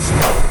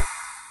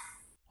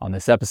On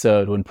this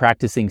episode, when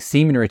practicing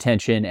semen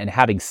retention and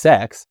having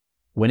sex,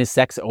 when is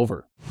sex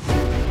over?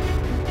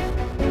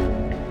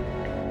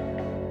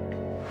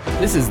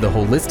 This is the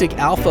Holistic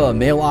Alpha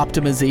Male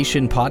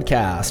Optimization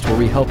Podcast, where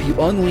we help you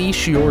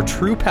unleash your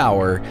true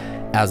power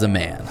as a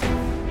man.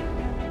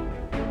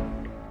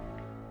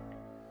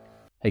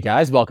 Hey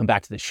guys, welcome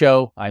back to the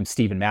show. I'm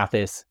Stephen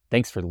Mathis.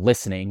 Thanks for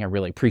listening. I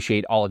really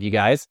appreciate all of you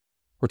guys.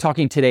 We're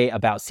talking today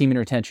about semen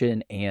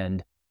retention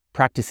and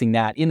practicing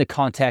that in the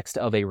context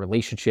of a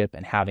relationship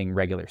and having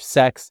regular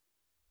sex,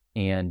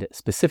 and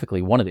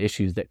specifically one of the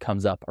issues that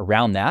comes up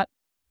around that.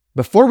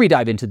 Before we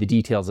dive into the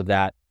details of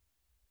that,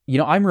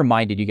 I'm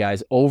reminded you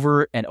guys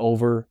over and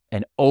over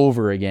and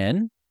over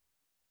again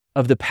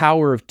of the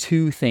power of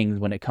two things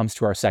when it comes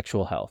to our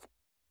sexual health,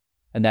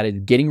 and that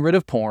is getting rid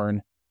of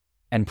porn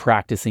and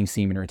practicing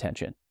semen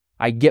retention.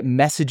 I get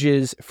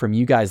messages from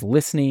you guys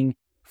listening,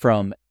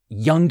 from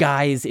young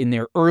guys in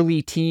their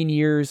early teen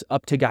years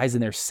up to guys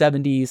in their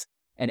 70s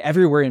and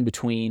everywhere in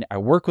between. I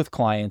work with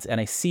clients and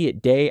I see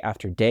it day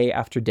after day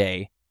after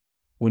day.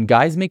 When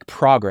guys make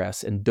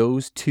progress in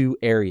those two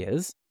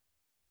areas,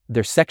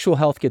 their sexual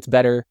health gets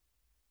better,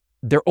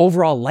 their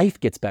overall life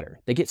gets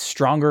better. They get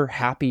stronger,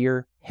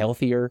 happier,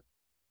 healthier.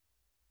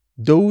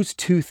 Those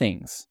two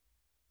things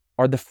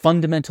are the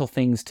fundamental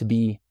things to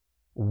be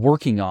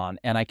working on,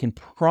 and I can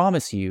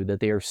promise you that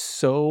they are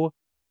so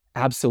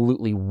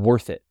absolutely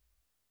worth it.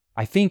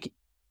 I think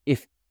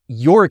if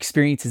your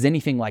experience is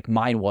anything like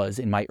mine was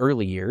in my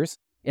early years,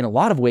 in a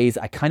lot of ways,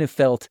 I kind of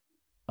felt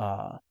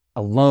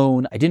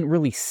alone. I didn't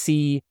really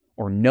see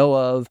or know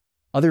of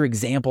other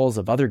examples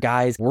of other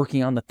guys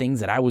working on the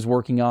things that I was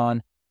working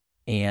on.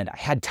 And I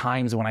had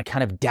times when I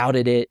kind of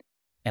doubted it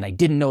and I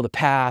didn't know the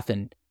path,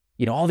 and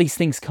all these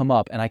things come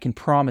up. And I can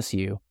promise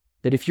you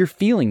that if you're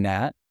feeling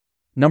that,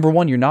 number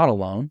one, you're not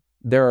alone.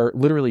 There are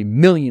literally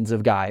millions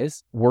of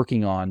guys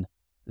working on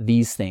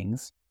these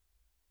things.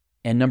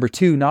 And number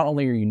two, not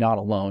only are you not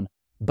alone,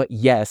 but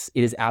yes,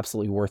 it is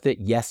absolutely worth it.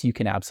 Yes, you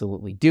can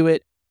absolutely do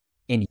it.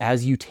 And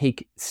as you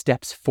take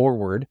steps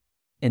forward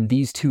in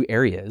these two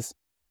areas,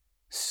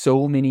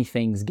 so many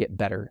things get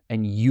better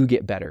and you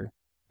get better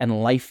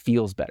and life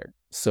feels better.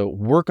 So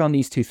work on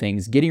these two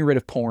things, getting rid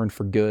of porn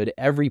for good,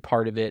 every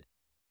part of it,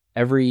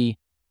 every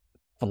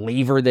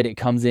flavor that it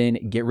comes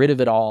in, get rid of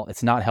it all.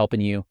 It's not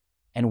helping you.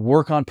 And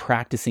work on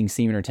practicing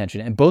semen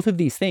retention. And both of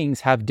these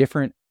things have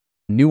different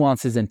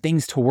nuances and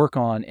things to work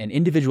on and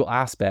individual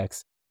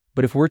aspects.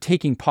 But if we're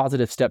taking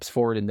positive steps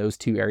forward in those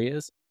two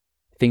areas,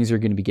 things are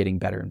going to be getting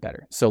better and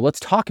better. So let's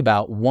talk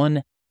about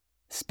one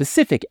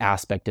specific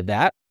aspect of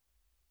that,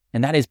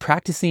 and that is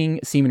practicing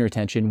semen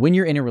retention when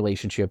you're in a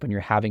relationship, when you're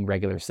having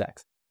regular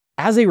sex.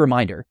 As a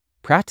reminder,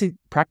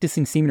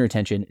 practicing semen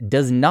retention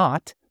does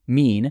not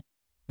mean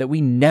that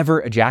we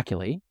never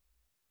ejaculate.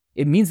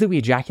 It means that we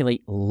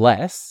ejaculate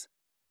less.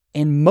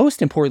 And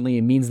most importantly,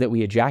 it means that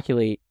we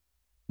ejaculate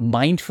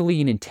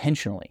mindfully and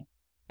intentionally,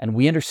 and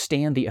we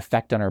understand the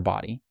effect on our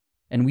body,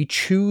 and we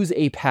choose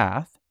a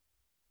path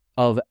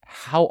of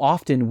how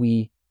often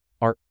we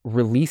are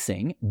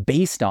releasing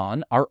based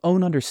on our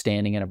own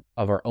understanding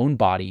of our own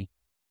body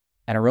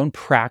and our own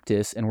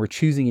practice, and we're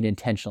choosing it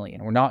intentionally,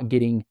 and we're not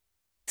getting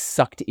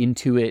sucked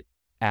into it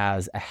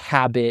as a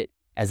habit,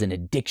 as an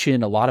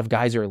addiction. A lot of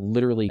guys are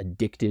literally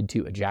addicted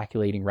to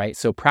ejaculating, right?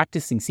 So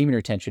practicing semen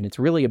retention, it's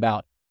really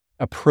about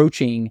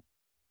approaching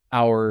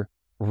our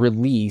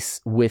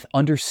release with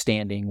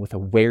understanding, with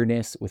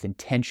awareness, with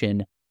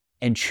intention,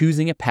 and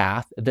choosing a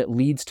path that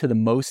leads to the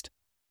most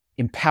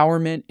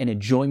empowerment and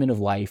enjoyment of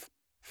life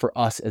for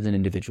us as an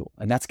individual.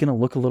 And that's going to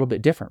look a little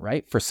bit different,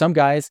 right? For some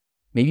guys,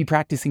 maybe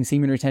practicing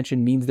semen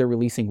retention means they're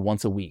releasing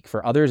once a week.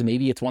 For others,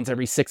 maybe it's once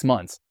every 6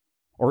 months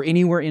or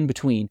anywhere in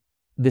between.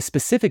 The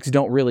specifics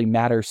don't really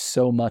matter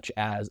so much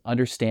as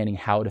understanding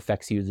how it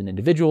affects you as an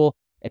individual,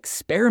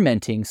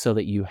 experimenting so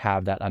that you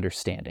have that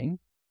understanding,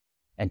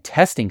 and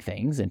testing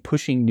things and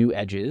pushing new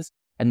edges.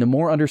 And the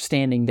more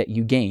understanding that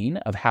you gain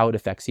of how it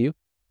affects you,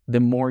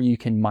 the more you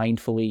can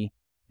mindfully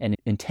and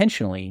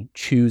intentionally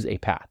choose a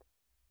path.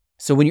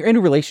 So when you're in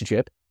a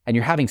relationship and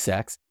you're having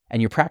sex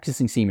and you're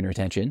practicing semen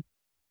retention,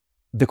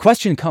 the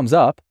question comes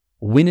up,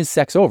 when is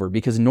sex over?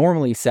 Because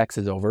normally sex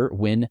is over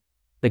when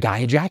the guy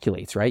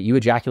ejaculates, right? You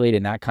ejaculate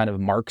and that kind of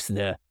marks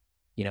the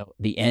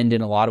end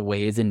in a lot of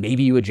ways. And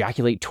maybe you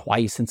ejaculate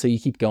twice. And so you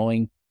keep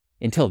going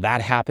until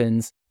that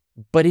happens.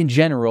 But in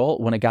general,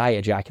 when a guy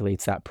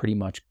ejaculates, that pretty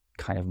much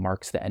kind of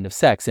marks the end of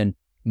sex. And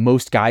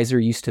most guys are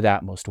used to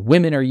that. Most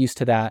women are used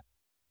to that.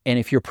 And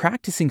if you're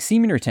practicing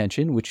semen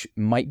retention, which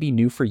might be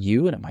new for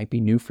you and it might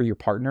be new for your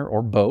partner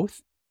or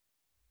both,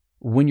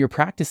 when you're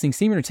practicing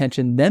semen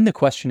retention, then the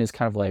question is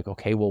kind of like,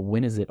 okay, well,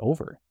 when is it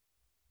over?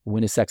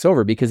 When is sex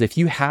over? Because if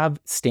you have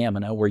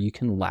stamina where you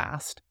can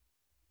last,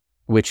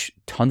 which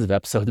tons of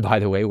episodes, by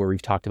the way, where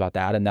we've talked about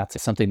that. And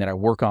that's something that I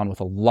work on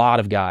with a lot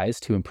of guys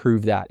to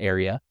improve that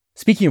area.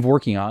 Speaking of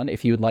working on,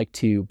 if you would like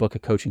to book a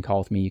coaching call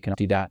with me, you can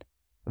do that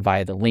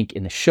via the link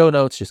in the show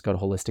notes. Just go to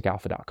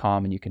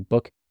holisticalpha.com and you can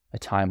book a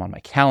time on my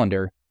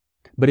calendar.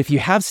 But if you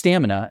have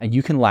stamina and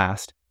you can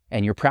last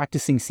and you're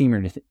practicing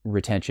semen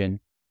retention,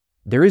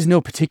 there is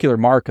no particular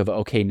mark of,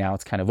 okay, now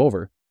it's kind of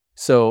over.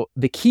 So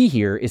the key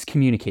here is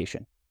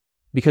communication,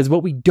 because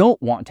what we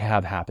don't want to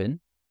have happen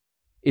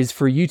is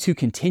for you to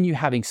continue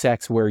having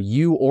sex where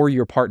you or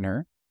your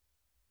partner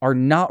are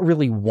not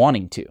really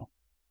wanting to,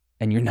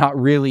 and it's not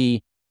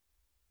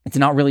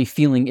really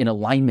feeling in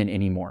alignment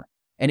anymore.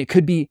 And it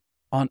could be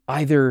on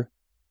either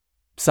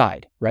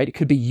side, right? It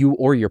could be you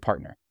or your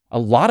partner. A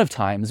lot of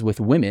times with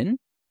women,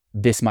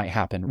 this might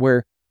happen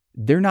where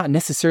they're not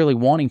necessarily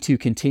wanting to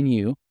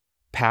continue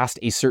past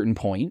a certain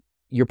point.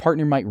 Your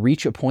partner might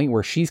reach a point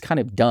where she's kind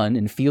of done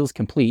and feels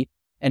complete.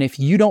 And if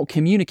you don't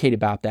communicate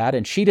about that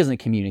and she doesn't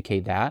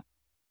communicate that,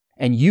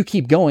 and you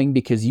keep going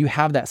because you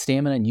have that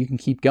stamina and you can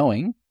keep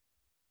going,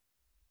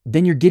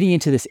 then you're getting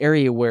into this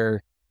area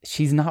where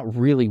she's not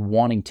really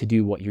wanting to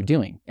do what you're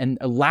doing. And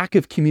a lack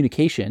of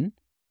communication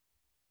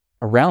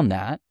around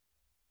that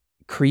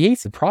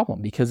creates a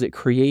problem, because it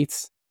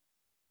creates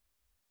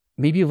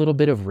maybe a little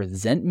bit of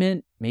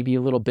resentment, maybe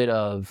a little bit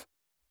of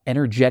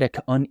energetic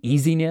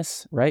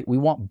uneasiness, right? We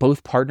want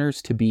both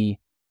partners to be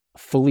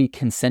fully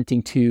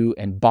consenting to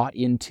and bought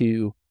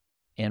into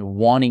and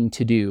wanting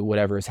to do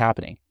whatever is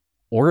happening.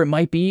 Or it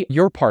might be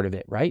your part of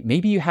it, right?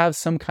 Maybe you have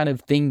some kind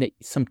of thing,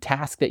 some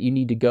task that you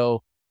need to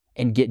go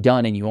and get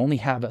done, and you only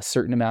have a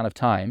certain amount of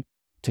time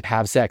to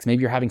have sex.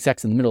 Maybe you're having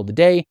sex in the middle of the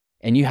day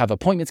and you have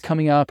appointments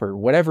coming up, or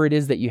whatever it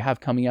is that you have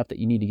coming up that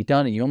you need to get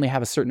done, and you only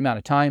have a certain amount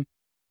of time.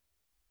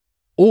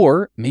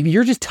 Or maybe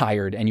you're just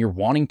tired and you're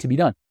wanting to be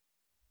done.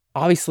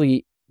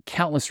 Obviously,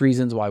 countless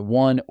reasons why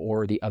one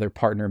or the other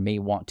partner may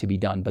want to be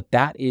done, but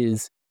that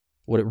is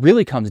what it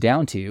really comes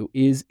down to,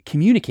 is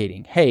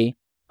communicating. Hey,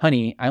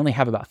 honey, I only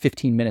have about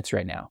 15 minutes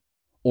right now.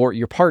 Or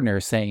your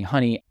partner saying,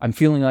 honey, I'm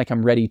feeling like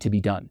I'm ready to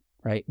be done,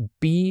 right?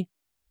 Be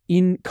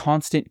in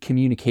constant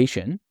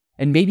communication.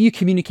 And maybe you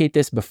communicate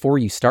this before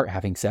you start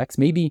having sex.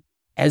 Maybe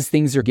as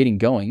things are getting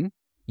going,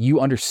 you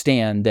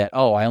understand that,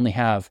 oh, I only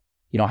have,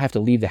 I have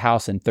to leave the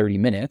house in 30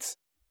 minutes,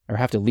 or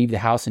have to leave the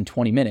house in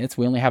 20 minutes.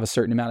 We only have a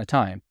certain amount of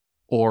time.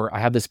 Or I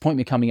have this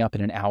appointment coming up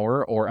in an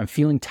hour, or I'm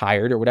feeling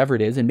tired, or whatever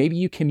it is. And maybe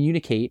you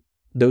communicate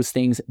those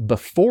things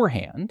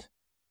beforehand.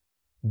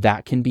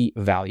 That can be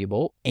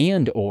valuable.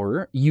 And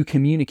or you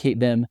communicate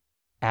them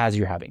as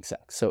you're having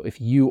sex. So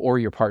if you or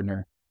your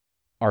partner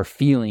are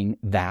feeling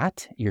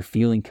that, you're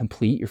feeling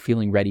complete, you're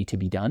feeling ready to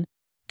be done,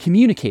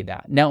 communicate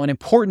that. Now, an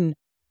important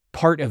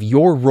part of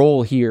your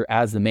role here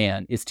as the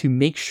man is to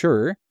make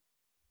sure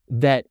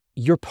that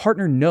your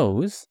partner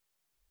knows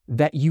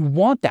that you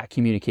want that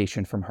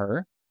communication from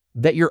her,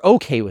 that you're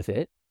okay with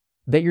it,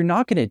 that you're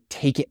not going to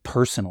take it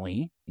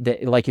personally,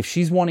 that like if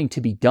she's wanting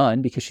to be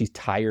done because she's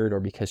tired or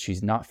because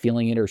she's not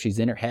feeling it or she's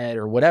in her head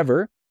or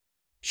whatever,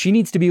 she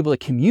needs to be able to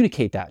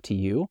communicate that to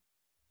you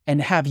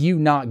and have you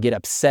not get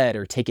upset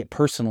or take it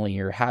personally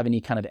or have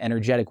any kind of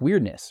energetic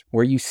weirdness,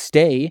 where you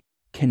stay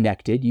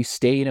connected, you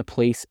stay in a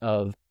place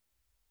of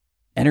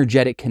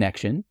energetic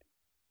connection,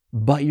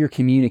 but you're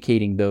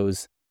communicating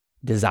those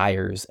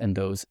desires and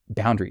those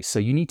boundaries. So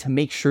you need to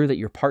make sure that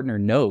your partner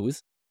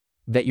knows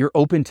that you're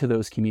open to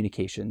those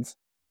communications,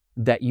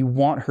 that you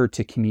want her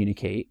to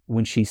communicate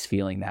when she's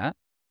feeling that,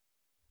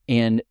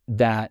 and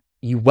that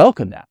you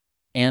welcome that.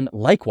 And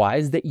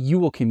likewise, that you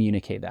will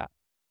communicate that.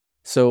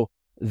 So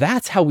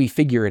that's how we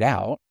figure it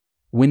out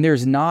when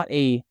there's not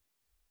a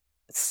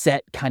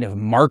set kind of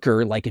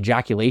marker like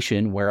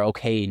ejaculation where,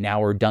 okay, now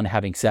we're done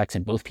having sex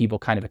and both people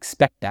kind of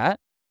expect that.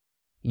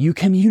 You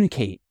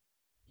communicate.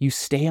 You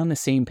stay on the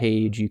same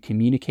page. You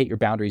communicate your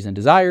boundaries and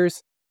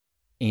desires,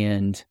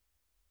 and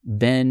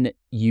then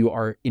you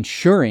are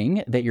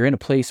ensuring that you're in a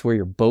place where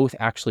you're both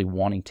actually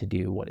wanting to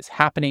do what is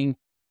happening.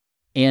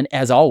 And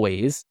as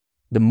always,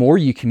 the more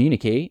you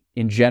communicate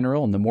in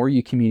general, and the more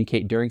you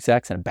communicate during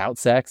sex and about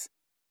sex,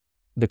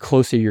 the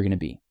closer you're going to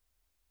be.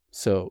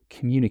 So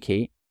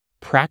communicate,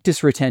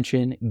 practice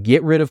retention,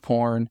 get rid of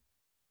porn,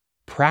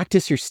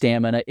 practice your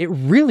stamina. It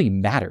really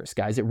matters,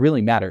 guys. It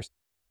really matters.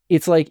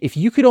 It's like if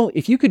you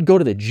could go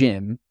to the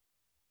gym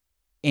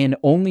and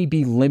only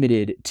be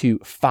limited to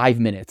 5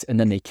 minutes and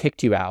then they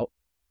kicked you out,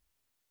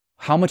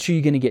 how much are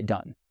you going to get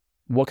done?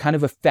 What kind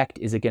of effect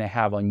is it going to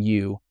have on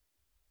you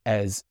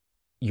as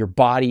your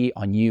body,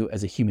 on you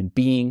as a human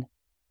being,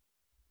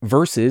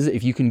 versus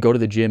if you can go to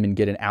the gym and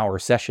get an hour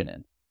session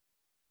in,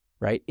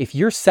 right? If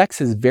your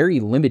sex is very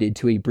limited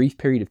to a brief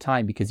period of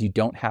time because you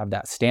don't have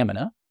that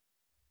stamina,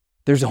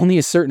 there's only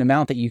a certain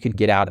amount that you can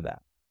get out of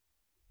that.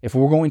 If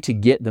we're going to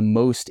get the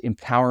most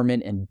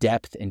empowerment and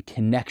depth and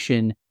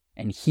connection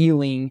and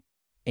healing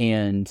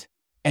and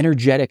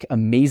energetic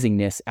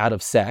amazingness out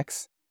of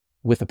sex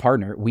with a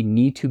partner, we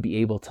need to be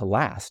able to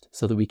last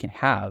so that we can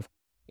have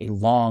a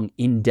long,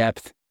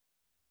 in-depth,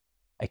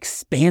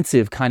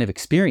 expansive kind of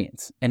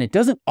experience. And it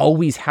doesn't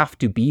always have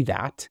to be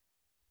that.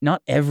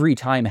 Not every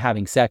time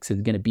having sex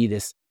is going to be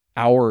this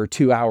hour or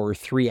 2 hour,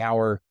 3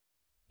 hour,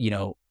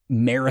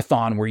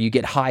 marathon where you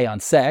get high on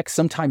sex.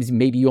 Sometimes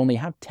maybe you only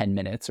have 10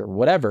 minutes or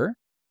whatever.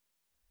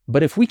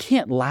 But if we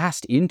can't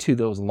last into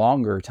those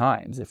longer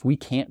times, if we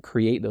can't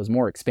create those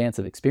more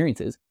expansive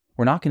experiences,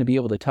 we're not going to be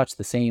able to touch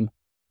the same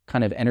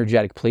kind of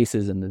energetic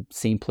places and the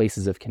same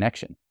places of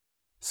connection.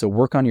 So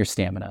work on your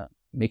stamina.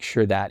 Make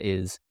sure that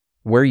is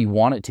where you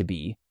want it to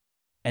be.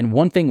 And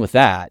one thing with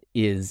that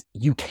is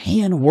you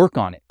can work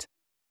on it.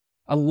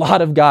 A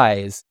lot of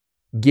guys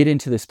get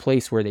into this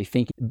place where they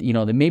think,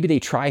 that maybe they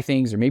try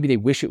things or maybe they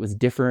wish it was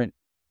different.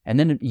 And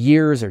then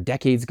years or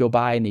decades go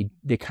by and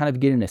they kind of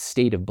get in a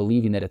state of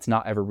believing that it's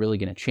not ever really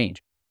going to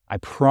change. I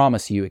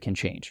promise you it can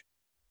change.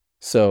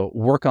 So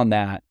work on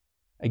that.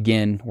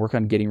 Again, work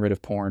on getting rid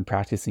of porn,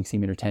 practicing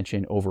semen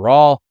retention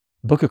overall.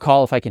 Book a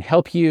call if I can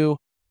help you.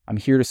 I'm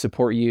here to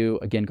support you.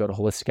 Again, go to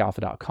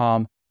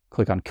holisticalpha.com,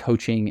 click on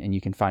coaching, and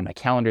you can find my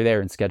calendar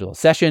there and schedule a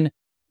session.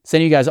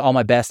 Sending you guys all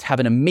my best. Have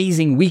an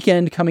amazing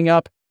weekend coming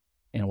up,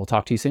 and we'll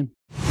talk to you soon.